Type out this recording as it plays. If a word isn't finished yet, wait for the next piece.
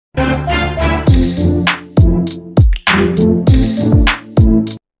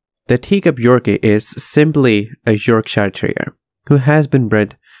The Teacup Yorkie is simply a Yorkshire Terrier who has been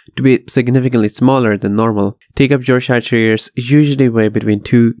bred to be significantly smaller than normal. Teacup Yorkshire Terriers usually weigh between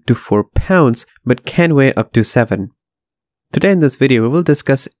 2 to 4 pounds but can weigh up to 7. Today in this video we will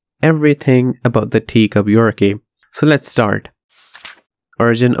discuss everything about the Teacup Yorkie. So let's start.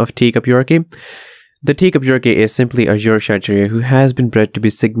 Origin of Teacup Yorkie. The Teacup Yorkie is simply a Yorkshire Terrier who has been bred to be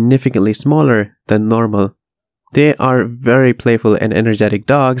significantly smaller than normal. They are very playful and energetic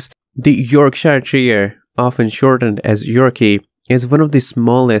dogs. The Yorkshire Terrier, often shortened as Yorkie, is one of the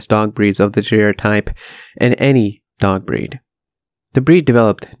smallest dog breeds of the Terrier type in any dog breed. The breed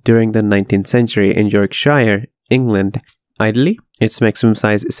developed during the 19th century in Yorkshire, England. Ideally, its maximum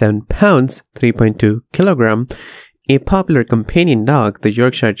size is 7 pounds, 3.2 kilogram. A popular companion dog, the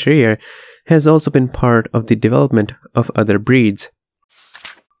Yorkshire Terrier, has also been part of the development of other breeds.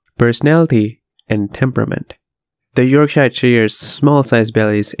 Personality and temperament. The Yorkshire Terrier's small-sized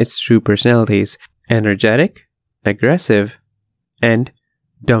bellies its true personalities: energetic, aggressive, and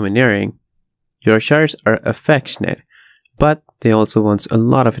domineering. Yorkshires are affectionate, but they also want a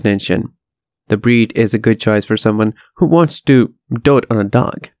lot of attention. The breed is a good choice for someone who wants to dote on a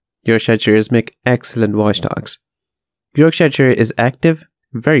dog. Yorkshire Terriers make excellent watchdogs. Yorkshire Terrier is active,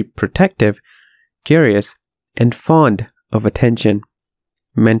 very protective, curious, and fond of attention.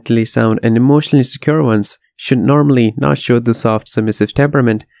 Mentally sound and emotionally secure ones should normally not show the soft, submissive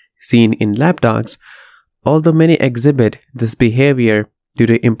temperament seen in lapdogs, although many exhibit this behavior due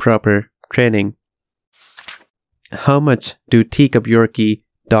to improper training. How much do Teacup Yorkie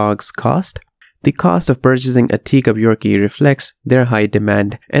dogs cost? The cost of purchasing a Teacup Yorkie reflects their high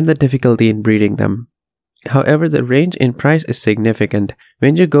demand and the difficulty in breeding them. However, the range in price is significant.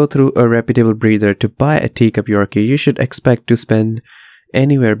 When you go through a reputable breeder to buy a Teacup Yorkie, you should expect to spend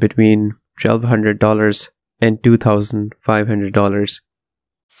anywhere between $1,200 and $2,500.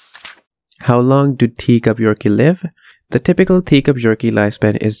 How long do Teacup Yorkie live? The typical Teacup Yorkie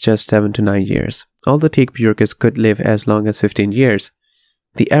lifespan is just 7 to 9 years, although Teacup Yorkies could live as long as 15 years.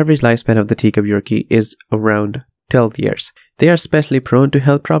 The average lifespan of the Teacup Yorkie is around 12 years. They are especially prone to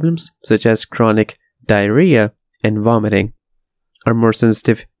health problems such as chronic diarrhea and vomiting, are more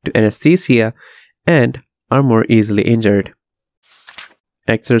sensitive to anesthesia, and are more easily injured.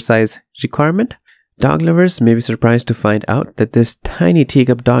 Exercise requirement. Dog lovers may be surprised to find out that this tiny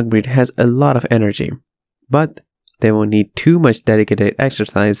teacup dog breed has a lot of energy, but they won't need too much dedicated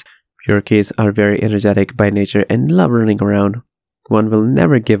exercise. Yorkies are very energetic by nature and love running around. One will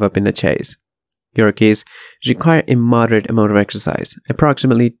never give up in a chase. Yorkies require a moderate amount of exercise,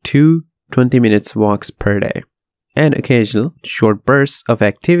 approximately 2 20-minute walks per day, and occasional short bursts of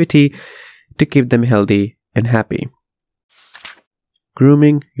activity to keep them healthy and happy.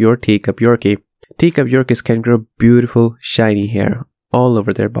 Grooming your Teacup Yorkie. Teacup Yorkies can grow beautiful, shiny hair all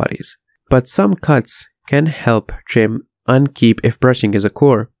over their bodies, but some cuts can help trim and keep if brushing is a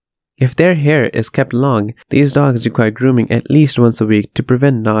core. If their hair is kept long, these dogs require grooming at least once a week to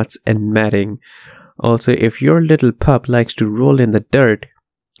prevent knots and matting. Also, if your little pup likes to roll in the dirt,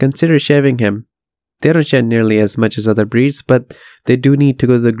 consider shaving him. They don't shed nearly as much as other breeds, but they do need to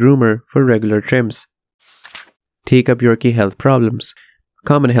go to the groomer for regular trims. Teacup Yorkie health problems.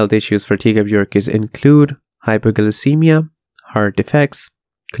 Common health issues for Teacup Yorkies include hypoglycemia, heart defects,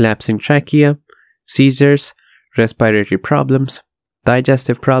 collapsing trachea, seizures, respiratory problems,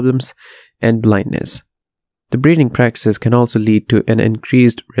 digestive problems, and blindness. The breeding practices can also lead to an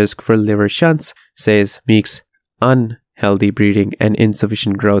increased risk for liver shunts, says Meek's unhealthy breeding and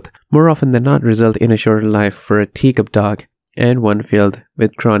insufficient growth more often than not result in a shorter life for a teacup dog and one filled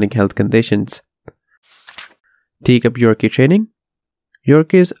with chronic health conditions. Teacup Yorkie training.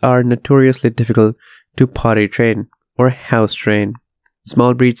 Yorkies are notoriously difficult to potty train or house train.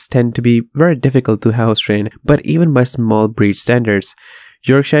 Small breeds tend to be very difficult to house train, but even by small breed standards,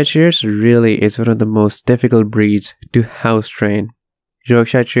 Yorkshire Terriers really is one of the most difficult breeds to house train.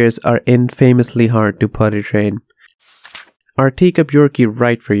 Yorkshire Terriers are infamously hard to potty train. Are Teacup Yorkie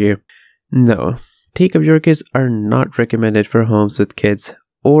right for you? No, Teacup Yorkies are not recommended for homes with kids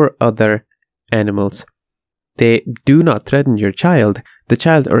or other animals. They do not threaten your child. The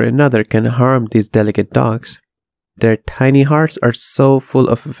child or another can harm these delicate dogs. Their tiny hearts are so full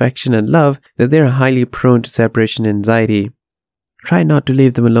of affection and love that they are highly prone to separation anxiety. Try not to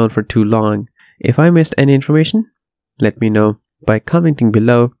leave them alone for too long. If I missed any information, let me know by commenting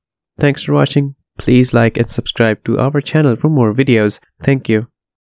below. Thanks for watching. Please like and subscribe to our channel for more videos. Thank you.